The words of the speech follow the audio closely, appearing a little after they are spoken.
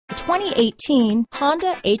The 2018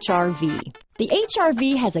 Honda HR-V. The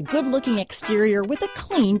HR-V has a good-looking exterior with a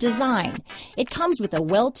clean design. It comes with a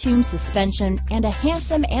well-tuned suspension and a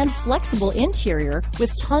handsome and flexible interior with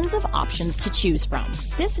tons of options to choose from.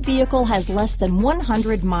 This vehicle has less than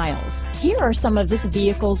 100 miles. Here are some of this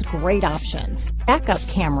vehicle's great options: backup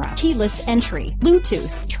camera, keyless entry,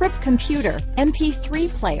 Bluetooth, trip computer,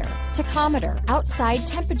 MP3 player, tachometer, outside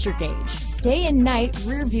temperature gauge, day and night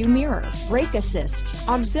rear view mirror, brake assist,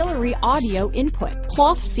 auxiliary audio input,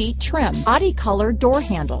 cloth seat trim, body color door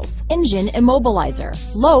handles, engine immobilizer,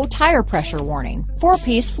 low tire pressure warning,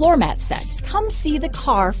 4-piece floor mat set. Come see the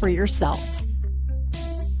car for yourself.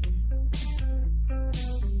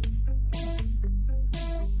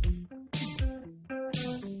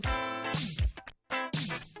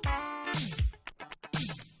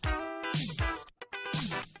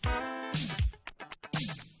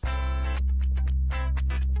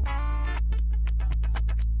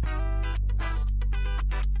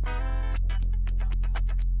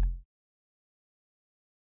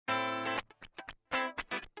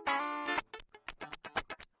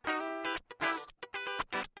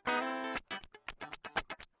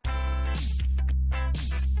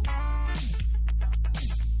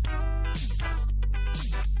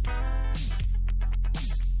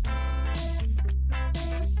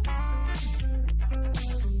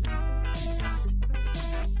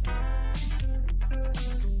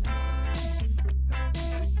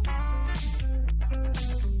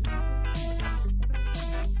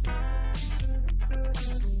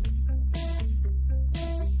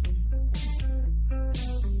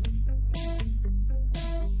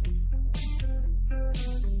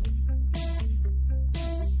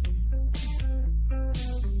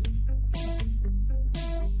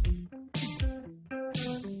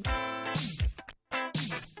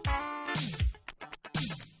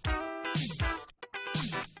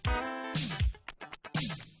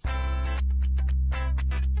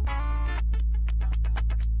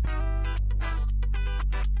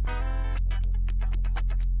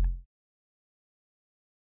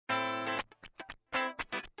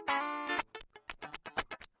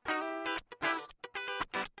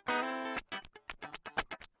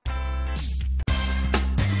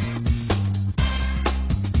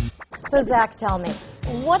 So Zach, tell me,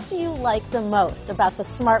 what do you like the most about the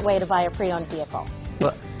smart way to buy a pre-owned vehicle?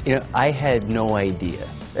 Well, you know, I had no idea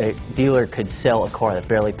a dealer could sell a car that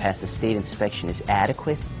barely passed a state inspection as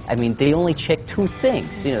adequate. I mean, they only check two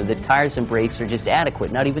things. You know, the tires and brakes are just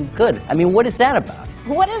adequate, not even good. I mean, what is that about?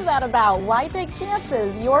 What is that about? Why take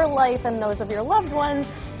chances? Your life and those of your loved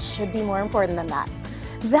ones should be more important than that.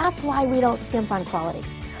 That's why we don't skimp on quality.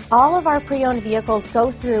 All of our pre-owned vehicles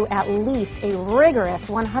go through at least a rigorous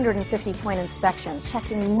 150-point inspection,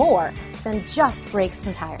 checking more than just brakes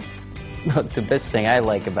and tires. The best thing I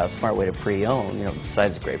like about Smart Way to Pre-Own, you know,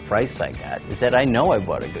 besides the great price I got, is that I know I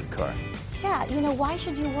bought a good car. Yeah, you know, why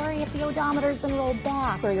should you worry if the odometer's been rolled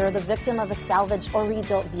back, or you're the victim of a salvaged or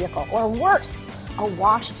rebuilt vehicle, or worse, a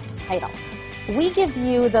washed title? We give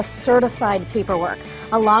you the certified paperwork,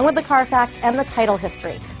 along with the Carfax and the title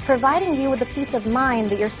history, providing you with the peace of mind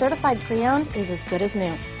that your certified pre-owned is as good as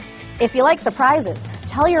new. If you like surprises,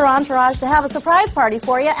 tell your entourage to have a surprise party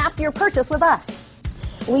for you after your purchase with us.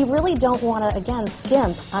 We really don't want to, again,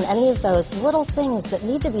 skimp on any of those little things that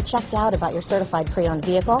need to be checked out about your certified pre-owned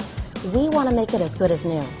vehicle. We want to make it as good as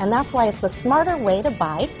new, and that's why it's the smarter way to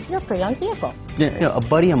buy your pre-owned vehicle. You know, a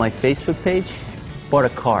buddy on my Facebook page bought a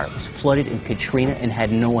car. It was flooded in Katrina and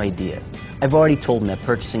had no idea. I've already told him that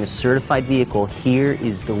purchasing a certified vehicle here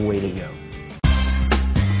is the way to go.